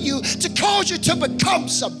invoked to you to cause you to become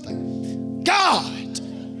something. God,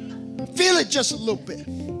 feel it just a little bit.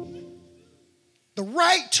 The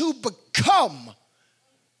right to become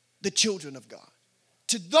the children of God.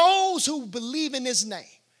 To those who believe in his name.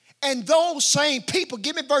 And those same people,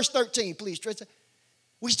 give me verse 13, please, Tristan.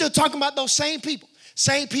 We're still talking about those same people.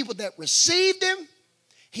 Same people that received him,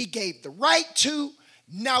 he gave the right to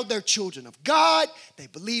Now they're children of God. They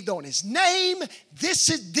believed on his name. This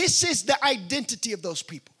is the identity of those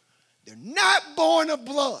people. They're not born of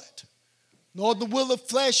blood, nor the will of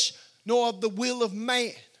flesh, nor of the will of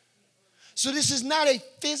man. So this is not a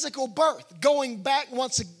physical birth. Going back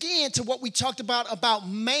once again to what we talked about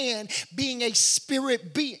man being a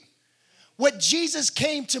spirit being. What Jesus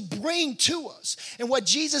came to bring to us and what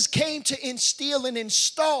Jesus came to instill and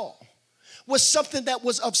install was something that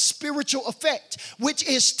was of spiritual effect, which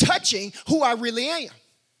is touching who I really am.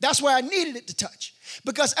 That's where I needed it to touch.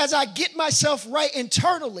 Because as I get myself right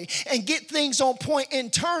internally and get things on point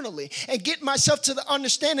internally and get myself to the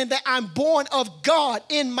understanding that I'm born of God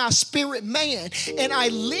in my spirit man and I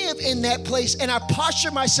live in that place and I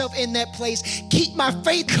posture myself in that place, keep my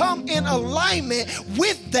faith come in alignment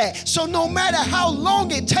with that. So no matter how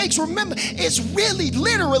long it takes, remember, it's really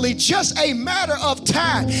literally just a matter of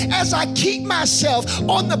time. As I keep myself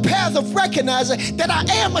on the path of recognizing that I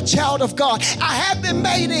am a child of God, I have been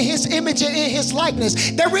made in his image and in his likeness.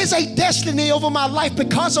 There is a destiny over my life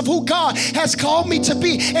because of who God has called me to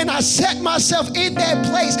be. And I set myself in that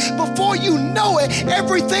place. Before you know it,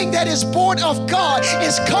 everything that is born of God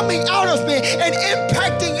is coming out of me and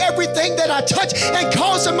impacting everything that I touch and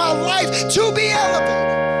causing my life to be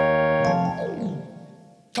elevated.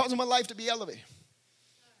 Causing my life to be elevated.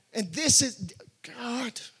 And this is,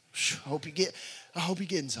 God, I hope you're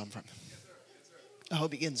getting something from it. I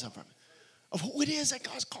hope you're getting something from it. Of who it is that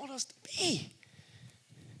God's called us to be.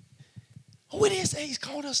 Who it is that he's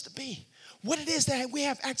called us to be. What it is that we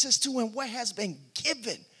have access to and what has been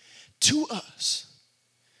given to us.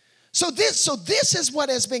 So this is what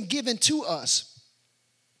has been given to us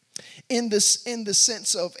in the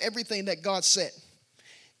sense of everything that God said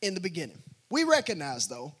in the beginning. We recognize,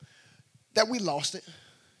 though, that we lost it.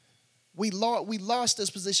 We lost this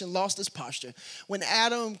position, lost this posture when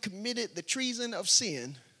Adam committed the treason of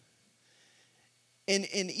sin in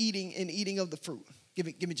eating of the fruit. Give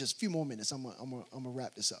me just a few more minutes. I'm gonna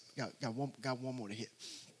wrap this up. Got one more to hit.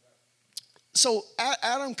 So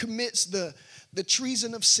Adam commits the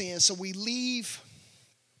treason of sin. So we leave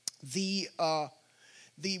the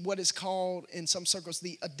what is called in some circles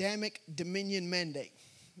the Adamic dominion mandate.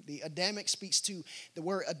 The Adamic speaks to the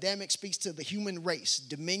word Adamic speaks to the human race.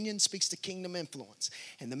 Dominion speaks to kingdom influence,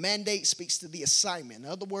 and the mandate speaks to the assignment. In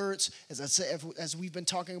other words, as I said, as we've been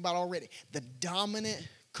talking about already, the dominant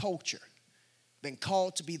culture. Been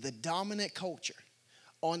called to be the dominant culture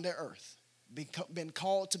on the earth. Been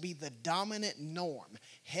called to be the dominant norm.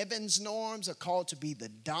 Heaven's norms are called to be the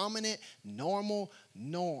dominant, normal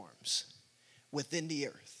norms within the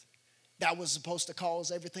earth. That was supposed to cause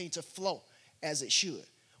everything to flow as it should.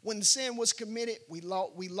 When the sin was committed, we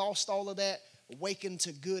lost all of that, awakened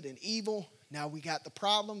to good and evil. Now we got the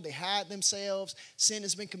problem. They hide themselves. Sin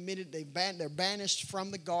has been committed. They're banished from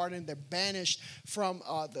the garden. They're banished from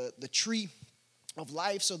the tree of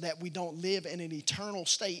life so that we don't live in an eternal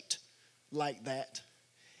state like that.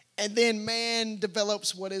 And then man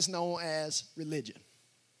develops what is known as religion.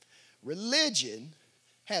 Religion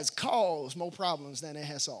has caused more problems than it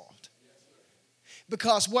has solved.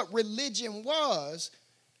 Because what religion was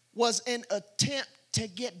an attempt to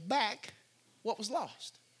get back what was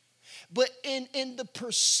lost. But in the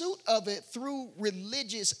pursuit of it through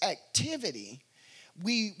religious activity,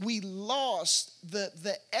 we lost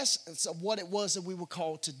the essence of what it was that we were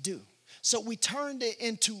called to do. So we turned it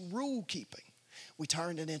into rule keeping. We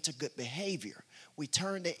turned it into good behavior. We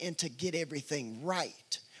turned it into get everything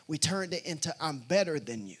right. We turned it into I'm better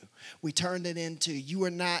than you. We turned it into you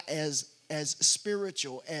are not as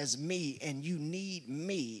spiritual as me, and you need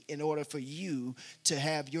me in order for you to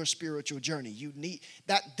have your spiritual journey. You need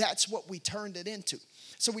that's what we turned it into.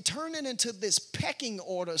 So we turned it into this pecking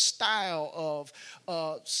order style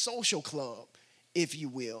of social club, if you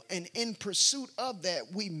will. And in pursuit of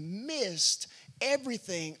that, we missed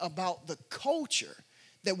everything about the culture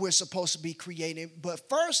that we're supposed to be creating. But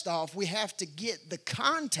first off, we have to get the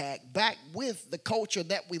contact back with the culture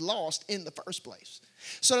that we lost in the first place,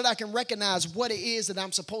 so that I can recognize what it is that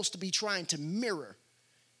I'm supposed to be trying to mirror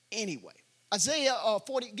anyway. Isaiah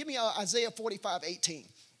 45:18.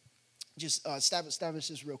 Just establish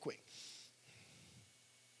this real quick.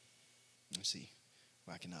 Let's see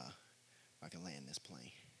if I can land this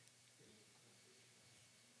plane.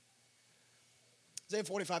 Isaiah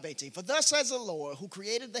 45:18. For thus says the Lord, who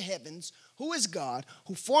created the heavens, who is God,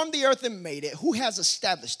 who formed the earth and made it, who has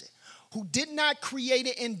established it, who did not create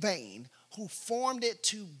it in vain, who formed it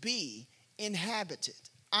to be inhabited.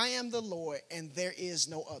 I am the Lord, and there is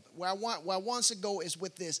no other. Where I want to go is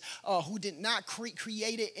with this, who did not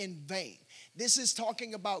create it in vain. This is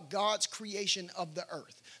talking about God's creation of the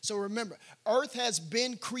earth. So remember, earth has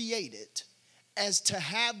been created as to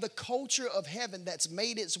have the culture of heaven that's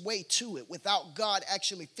made its way to it without God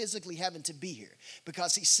actually physically having to be here,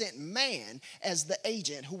 because he sent man as the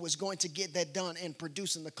agent who was going to get that done and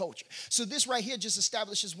producing the culture. So this right here just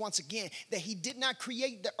establishes once again that he did not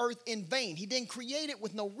create the earth in vain. He didn't create it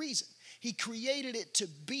with no reason. He created it to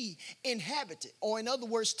be inhabited, or in other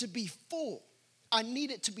words, to be full. I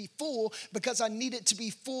need it to be full because I need it to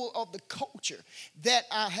be full of the culture that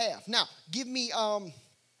I have. Now, give me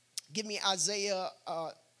Isaiah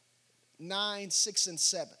 9, 6, and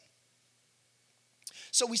 7.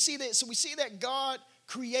 So we see that God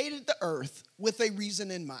created the earth with a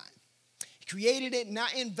reason in mind. He created it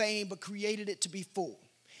not in vain, but created it to be full.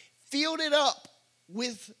 Filled it up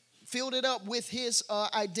with his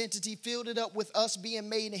identity, filled it up with us being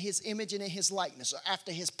made in his image and in his likeness, or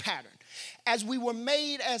after his pattern. As we were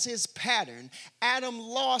made as his pattern, Adam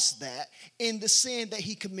lost that in the sin that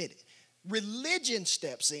he committed. Religion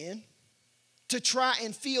steps in to try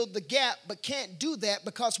and fill the gap, but can't do that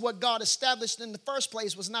because what God established in the first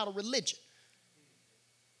place was not a religion.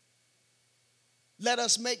 Let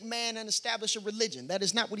us make man and establish a religion. That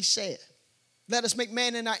is not what he said. Let us make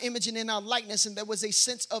man in our image and in our likeness. And there was a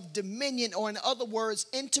sense of dominion, or in other words,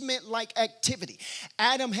 intimate-like activity.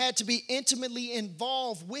 Adam had to be intimately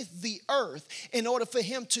involved with the earth in order for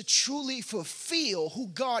him to truly fulfill who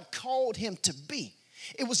God called him to be.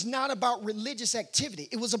 It was not about religious activity.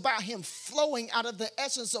 It was about him flowing out of the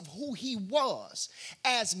essence of who he was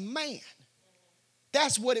as man.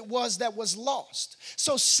 That's what it was that was lost.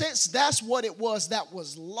 So since that's what it was that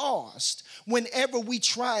was lost, whenever we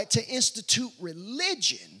tried to institute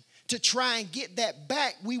religion to try and get that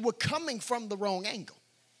back, we were coming from the wrong angle.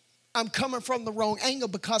 I'm coming from the wrong angle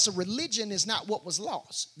because a religion is not what was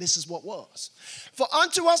lost. This is what was. For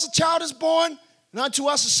unto us a child is born, and unto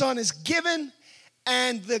us a son is given,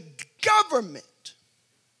 and the government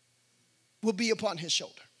will be upon his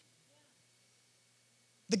shoulder.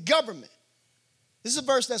 The government. This is a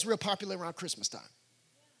verse that's real popular around Christmas time.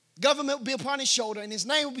 Government will be upon his shoulder, and his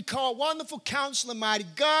name will be called Wonderful Counselor, Mighty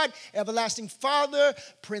God, Everlasting Father,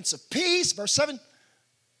 Prince of Peace. Verse 7.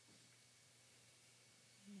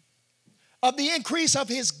 Of the increase of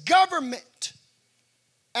his government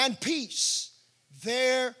and peace,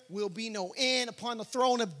 there will be no end upon the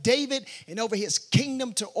throne of David and over his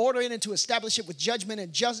kingdom, to order it and to establish it with judgment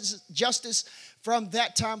and justice from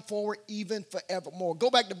that time forward, even forevermore.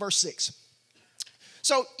 Go back to verse 6.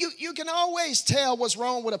 So you can always tell what's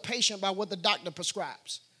wrong with a patient by what the doctor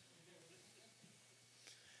prescribes.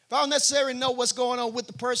 If I don't necessarily know what's going on with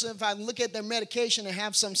the person, if I look at their medication and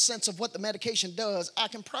have some sense of what the medication does, I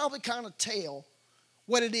can probably kind of tell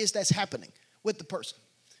what it is that's happening with the person.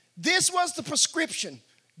 This was the prescription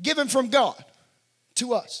given from God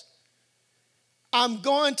to us. I'm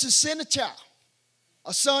going to send a child.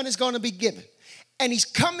 A son is going to be given. And he's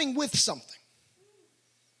coming with something.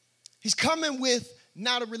 He's coming with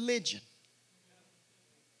not a religion.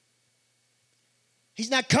 He's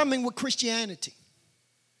not coming with Christianity.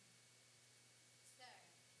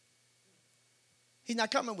 He's not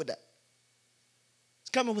coming with that. He's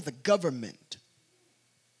coming with a government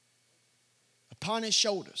upon his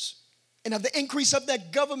shoulders. And of the increase of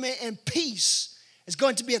that government and peace is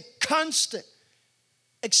going to be a constant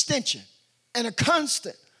extension and a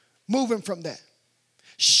constant moving from that.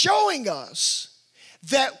 Showing us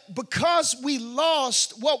that because we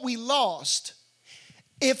lost what we lost,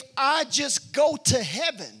 if I just go to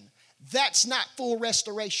heaven, that's not full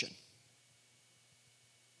restoration.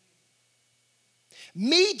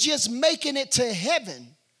 Me just making it to heaven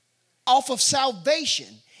off of salvation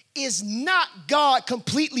is not God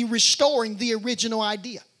completely restoring the original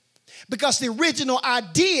idea. Because the original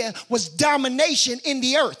idea was domination in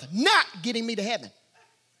the earth, not getting me to heaven.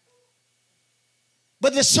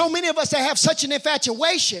 But there's so many of us that have such an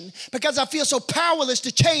infatuation because I feel so powerless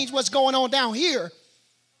to change what's going on down here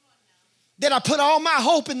that I put all my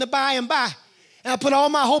hope in the by and by. And I put all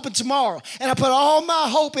my hope in tomorrow. And I put all my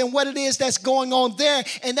hope in what it is that's going on there.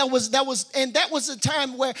 And that was a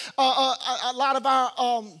time where a lot of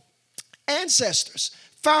our ancestors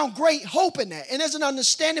found great hope in that. And there's an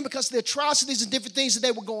understanding because of the atrocities and different things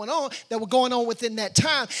that were going on within that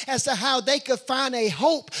time as to how they could find a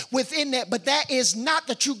hope within that. But that is not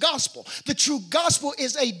the true gospel. The true gospel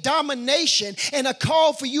is a domination and a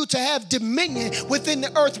call for you to have dominion within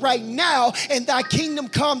the earth right now. And thy kingdom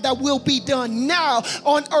come, that will be done now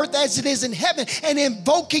on earth as it is in heaven. And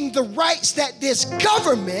invoking the rights that this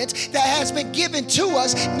government that has been given to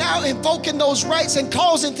us, now invoking those rights and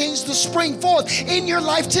causing things to spring forth in your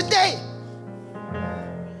life today.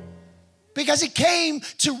 Because he came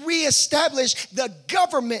to reestablish the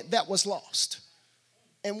government that was lost.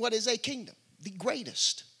 And what is a kingdom? The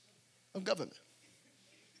greatest of government.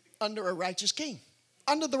 Under a righteous king.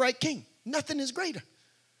 Under the right king. Nothing is greater.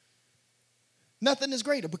 Nothing is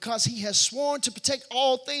greater, because he has sworn to protect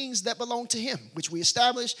all things that belong to him, which we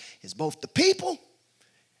establish is both the people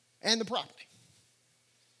and the property.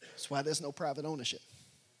 That's why there's no private ownership.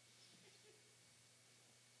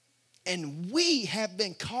 And we have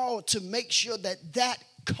been called to make sure that that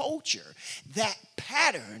culture, that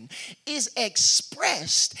pattern is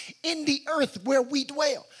expressed in the earth where we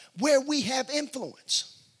dwell, where we have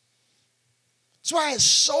influence. That's why it's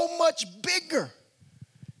so much bigger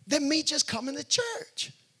than me just coming to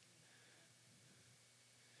church.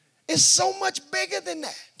 It's so much bigger than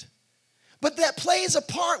that. But that plays a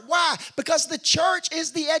part. Why? Because the church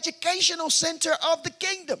is the educational center of the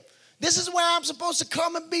kingdom. This is where I'm supposed to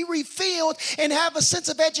come and be refilled and have a sense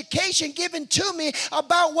of education given to me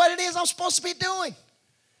about what it is I'm supposed to be doing.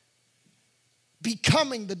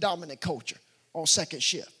 Becoming the dominant culture on second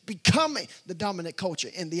shift. Becoming the dominant culture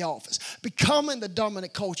in the office. Becoming the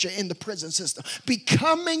dominant culture in the prison system.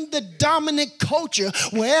 Becoming the dominant culture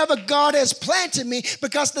wherever God has planted me,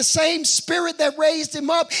 because the same spirit that raised him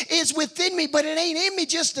up is within me, but it ain't in me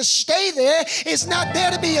just to stay there. It's not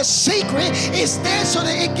there to be a secret. It's there so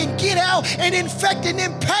that it can get out and infect and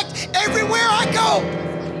impact everywhere I go.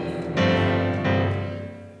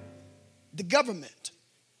 The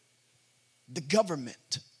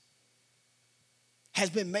government has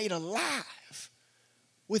been made alive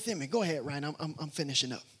within me. Go ahead, Ryan. I'm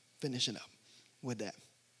finishing up with that.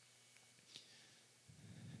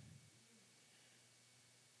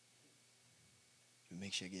 Let me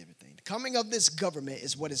make sure I get everything. The coming of this government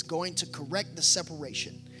is what is going to correct the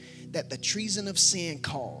separation that the treason of sin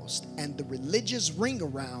caused and the religious ring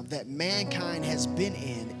around that mankind has been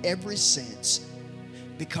in ever since.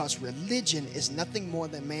 Because religion is nothing more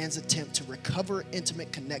than man's attempt to recover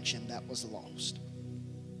intimate connection that was lost.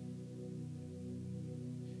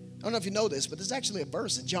 I don't know if you know this, but there's actually a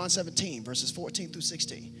verse in John 17, verses 14 through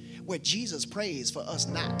 16, where Jesus prays for us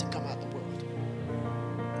not to come out of the world.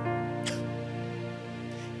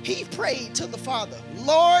 He prayed to the Father,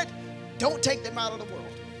 Lord, don't take them out of the world.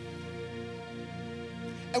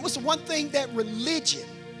 And what's the one thing that religion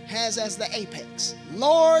has as the apex?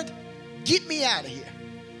 Lord, get me out of here.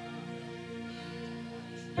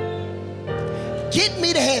 Get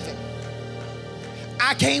me to heaven.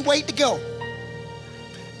 I can't wait to go.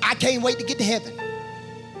 I can't wait to get to heaven.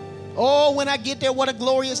 Oh, when I get there, what a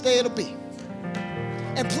glorious day it'll be.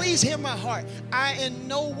 And please hear my heart. I in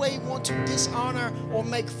no way want to dishonor or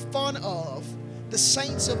make fun of the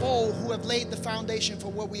saints of old who have laid the foundation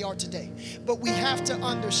for where we are today. But we have to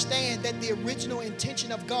understand that the original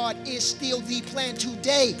intention of God is still the plan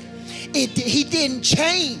today. He didn't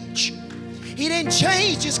change. He didn't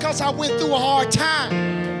change just because I went through a hard time.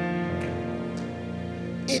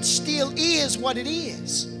 It still is what it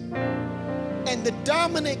is. And the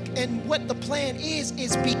dominant, and what the plan is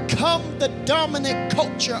become the dominant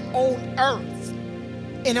culture on earth.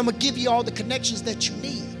 And I'm going to give you all the connections that you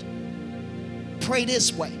need. Pray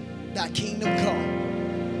this way: thy kingdom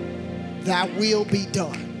come, thy will be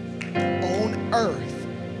done on earth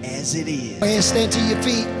as it is. Go ahead, stand to your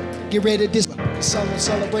feet. Get ready to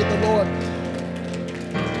celebrate the Lord.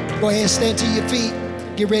 Go ahead, stand to your feet.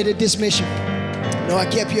 Get ready to dismiss you. No, I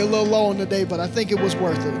kept you a little long today, but I think it was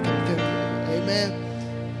worth it. Amen.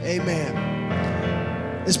 Amen.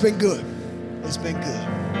 It's been good. It's been good.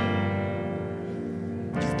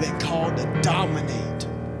 You've been called to dominate.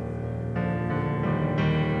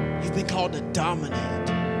 You've been called to dominate.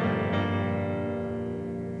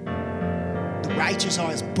 The righteous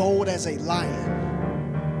are as bold as a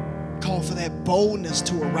lion. Call for that boldness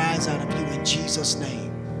to arise out of you in Jesus'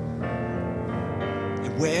 name.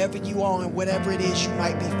 And wherever you are and whatever it is you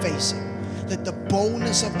might be facing, let the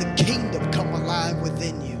boldness of the kingdom come alive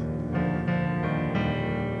within you.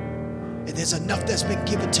 And there's enough that's been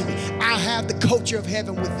given to me. I have the culture of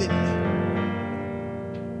heaven within me.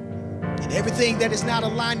 And everything that is not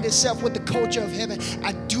aligned itself with the culture of heaven,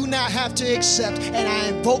 I do not have to accept. And I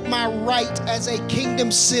invoke my right as a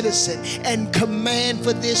kingdom citizen and command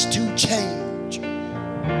for this to change.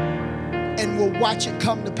 And we'll watch it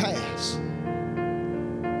come to pass.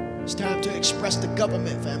 It's time to express the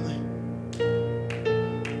government, family,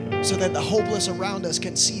 so that the hopeless around us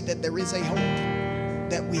can see that there is a hope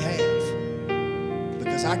that we have.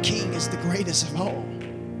 Because our King is the greatest of all.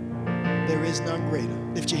 There is none greater.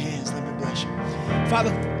 Lift your hands. Let me bless you.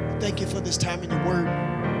 Father, thank you for this time in your word.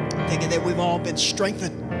 Thank you that we've all been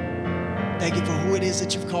strengthened. Thank you for who it is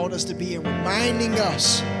that you've called us to be, and reminding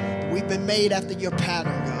us We've been made after your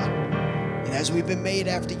pattern, God. And as we've been made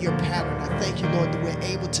after your pattern, I thank you, Lord, that we're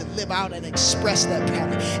able to live out and express that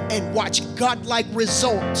pattern and watch God-like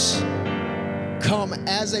results come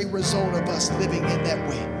as a result of us living in that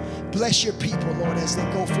way. Bless your people, Lord, as they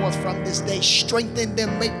go forth from this day. Strengthen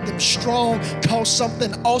them, make them strong, cause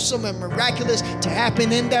something awesome and miraculous to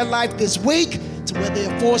happen in their life this week to where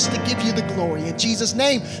they're forced to give you the glory. In Jesus'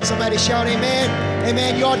 name, somebody shout amen.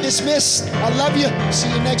 Amen. You are dismissed. I love you. See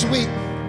you next week.